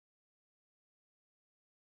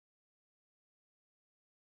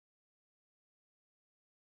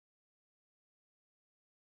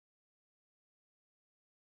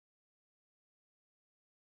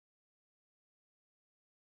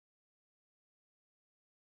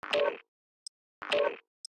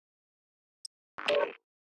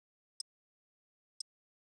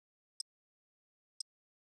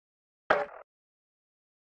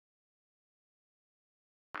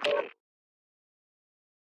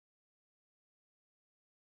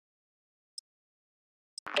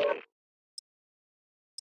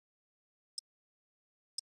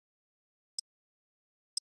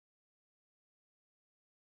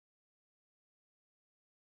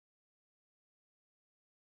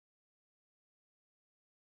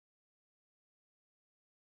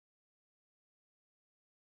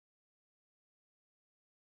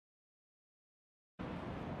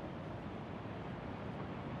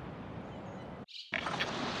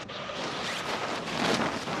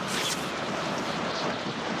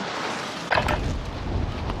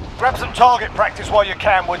Grab some target practice while you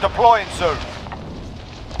can, we're deploying soon.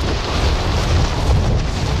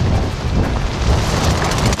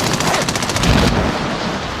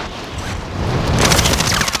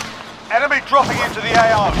 Enemy dropping into the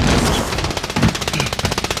AO.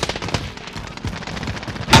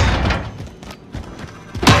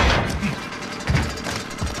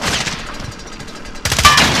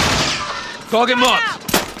 Target marked.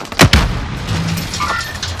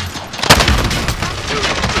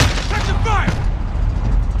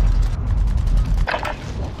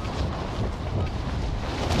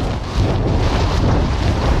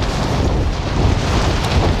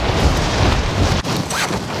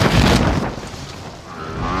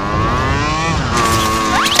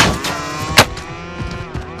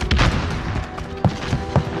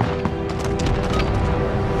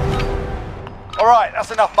 Alright,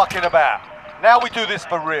 that's enough mucking about. Now we do this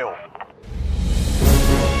for real.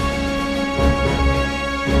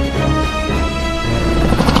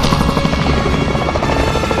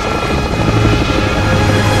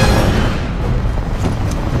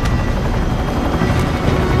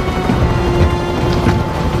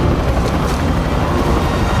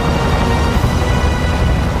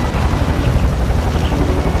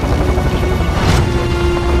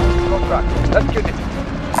 Let's get it.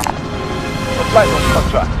 Supply was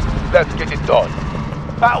contract. Let's get it done.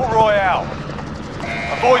 Battle Royale.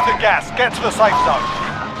 Avoid the gas. Get to the safe zone.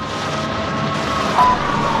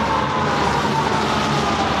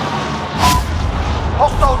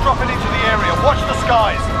 Hostile dropping into the area. Watch the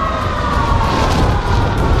skies.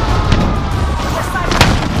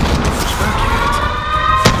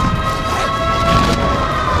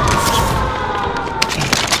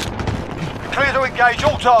 Clear to engage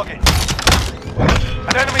all targets.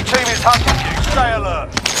 An enemy team is hunting you. Stay alert.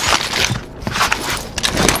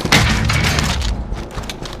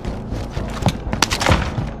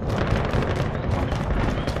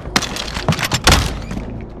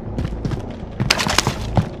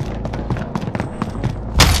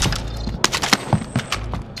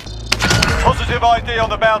 Positive ID on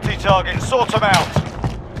the bounty target. Sort them out.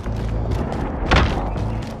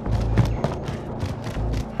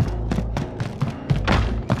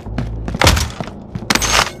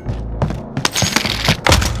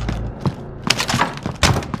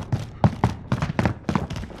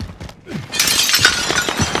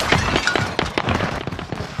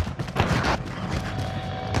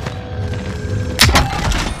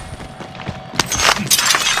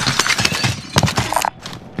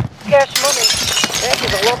 Cash money. That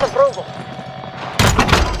is a lot of trouble.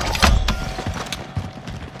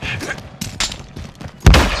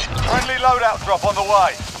 Friendly loadout drop on the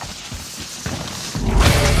way.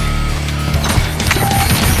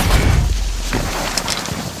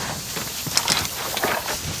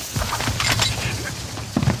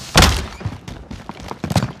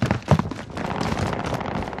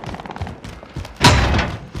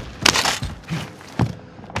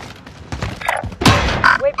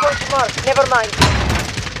 Waypoint marked. Never mind.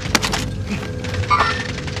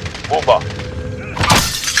 Bomba.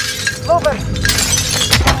 Mover.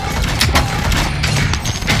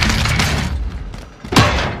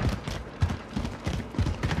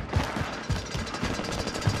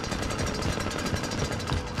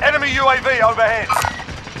 Enemy UAV overhead.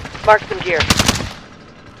 Mark some gear.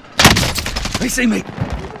 They see me.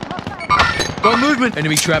 Got movement.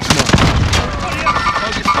 Enemy traps marked.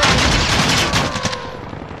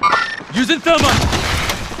 Using thermite.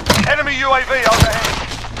 Enemy UAV overhead.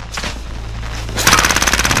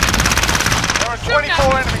 There are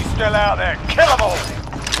 24 enemies still out there. Kill them all.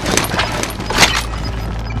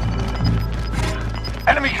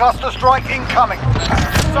 Enemy cluster strike incoming.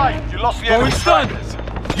 Safe. You lost the enemy Stun. trackers.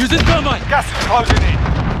 Using thermite. Gas is closing in.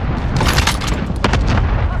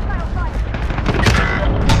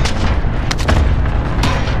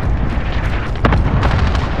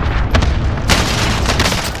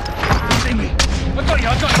 See me.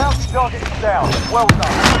 down. Well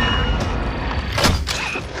done.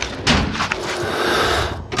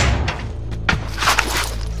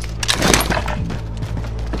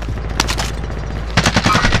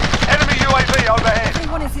 Enemy UAV overhead.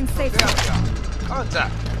 Everyone is in safety.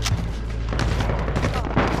 Contact.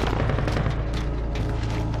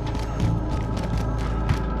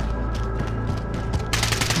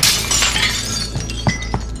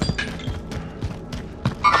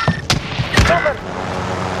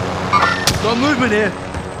 Got movement here.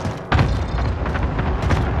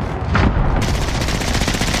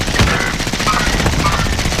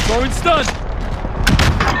 Throwing stun.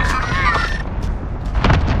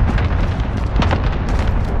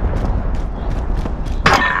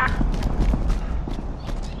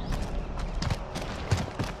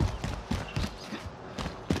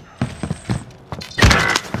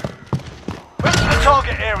 Move to the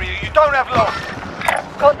target area. You don't have long.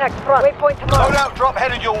 Contact front. Waypoint tomorrow. Loadout drop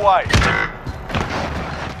headed your way.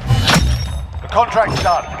 The contract's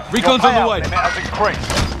done. Recon's Your on the payout way. limit has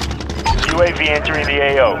increased. UAV entering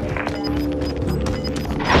the AO.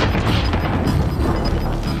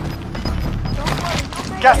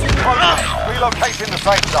 Gas is closing. Relocating the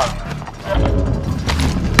safe zone.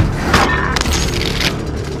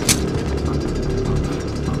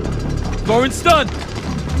 Throwing stun.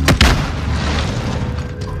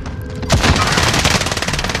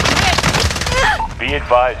 Be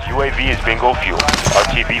advised, UAV is bingo fuel.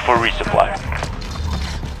 RTB for resupply.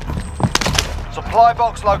 Supply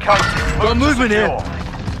box located. Move Got to movement here. secure.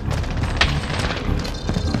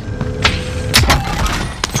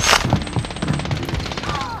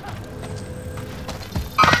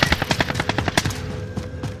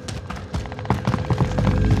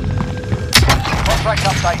 Contract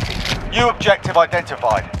updated. New objective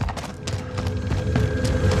identified.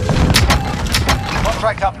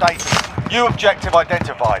 Contract updated. New objective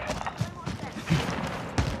identified.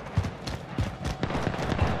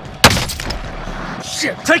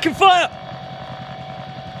 Shit, taking fire.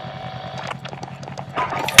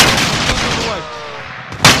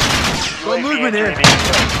 Got UAV movement here. entering the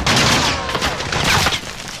AO.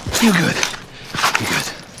 You good? You good?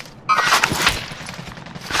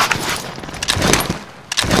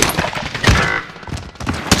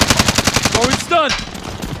 Throwing stun.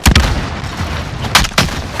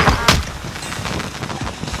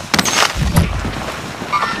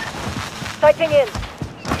 Sighting in.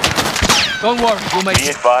 Don't worry, we'll make Be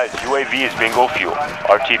it. advised, UAV is bingo fuel.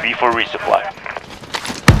 RTB for resupply.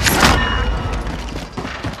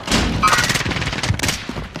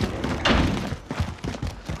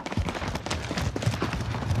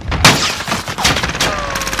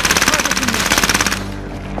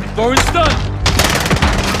 Throwing stun.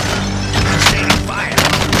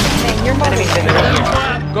 Man, your money.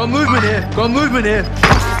 Got movement here. Got movement here.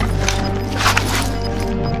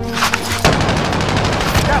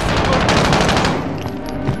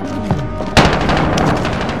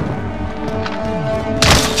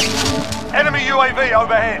 Enemy UAV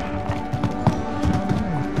overhead.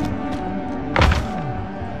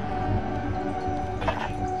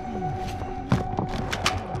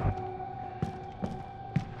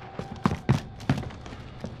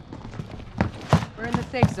 We're in the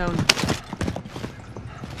safe zone.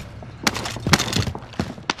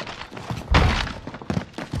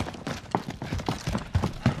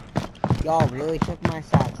 Y'all really took my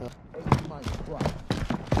satchel.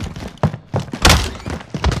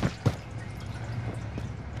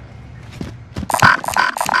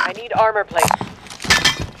 I need armor plate.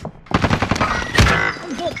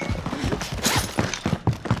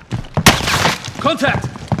 Contact.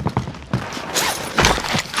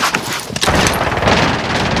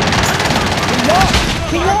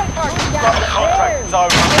 Contract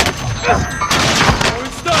over.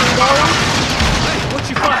 Throwing stun. Hey, what's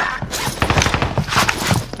your fire?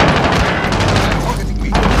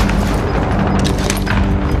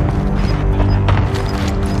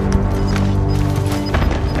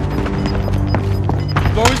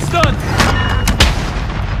 Throwing stun.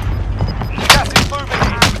 Gas is moving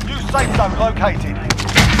in. New safe zone located.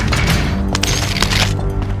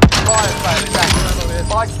 Fire sale is active.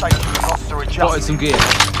 Buy station costs are Spotted adjusted. some gear.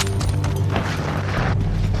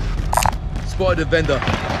 Spotted a vendor.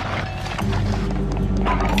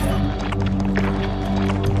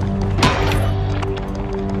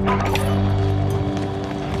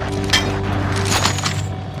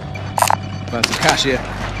 Found some cash here.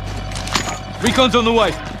 Recon's on the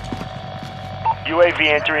way. UAV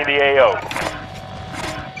entering the AO.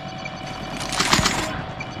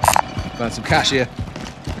 Found some cash here.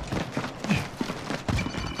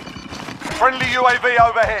 Friendly UAV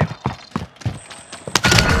overhead.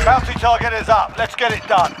 Bounty target is up. Let's get it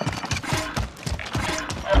done.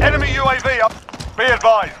 Enemy UAV up. Be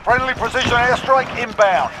advised. Friendly precision airstrike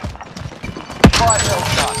inbound. Fire sale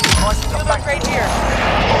done. Prices are back Right here.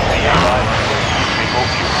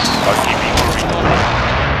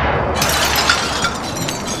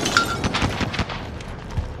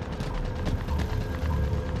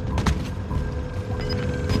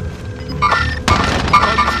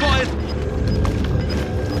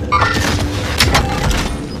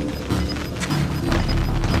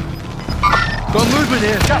 Got movement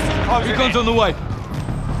here. Gas is closing Recon's in. on the way.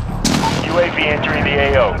 UAV entering the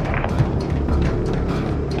AO.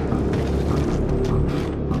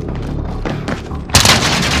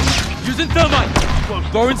 Using thermite.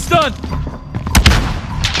 Throwing stun.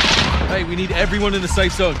 Hey, we need everyone in the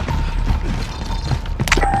safe zone.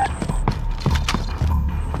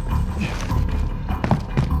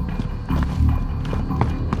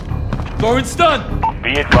 Throwing stun.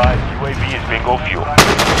 Be advised, UAV is bingo fuel.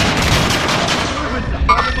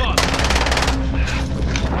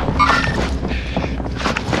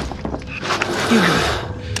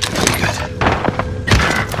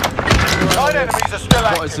 Nine enemies are still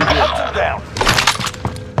active. Hunt them down.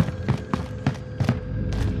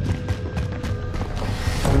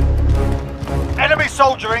 Enemy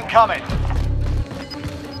soldier incoming.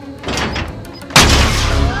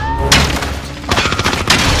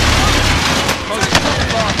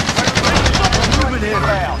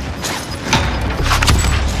 Inbound.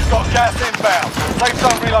 Got gas inbound. Safe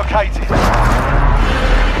zone relocated.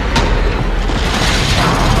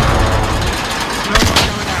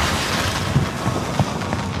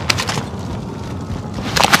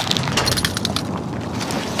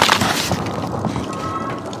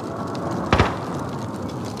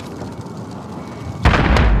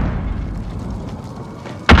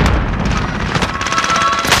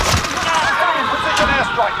 Precision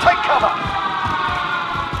airstrike. Take cover.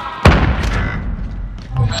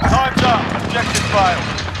 Time's up. Objective failed.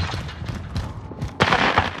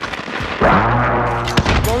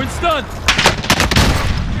 Throwing stun.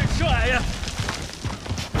 Get shot at ya.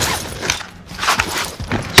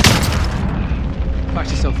 Patch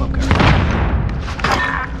yourself up, Gary.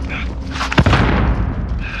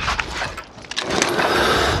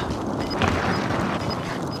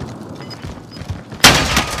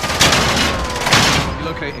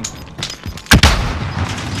 Relocating.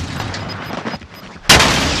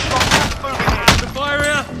 The fire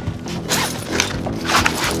here.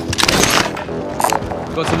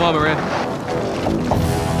 Got some armor in.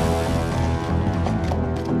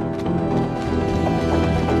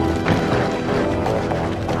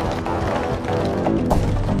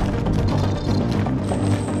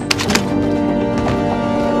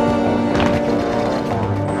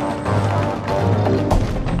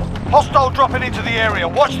 Hostile dropping into the area.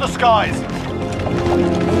 Watch the skies.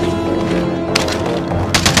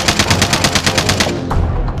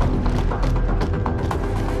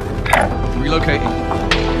 Relocating.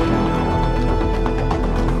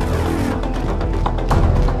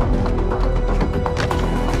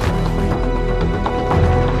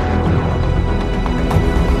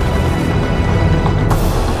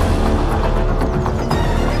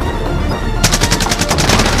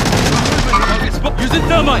 Using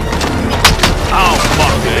thermite. Oh,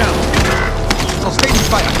 fuck it. Sustaining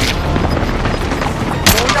fire.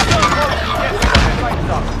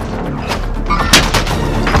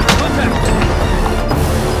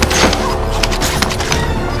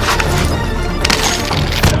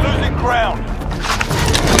 They're losing ground.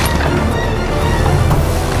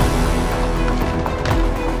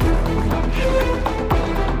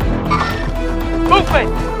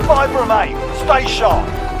 Movement! 5 remain. Stay sharp.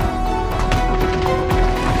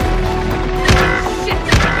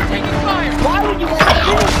 Why would you let me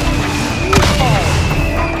do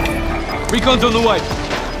Recon's on the way.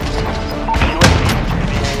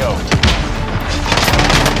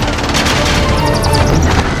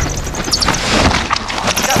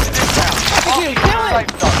 Gas is inbound.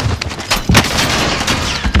 Safe zone.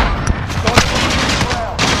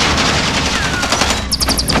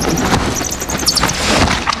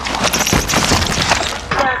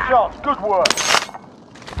 Ground chance. Good work.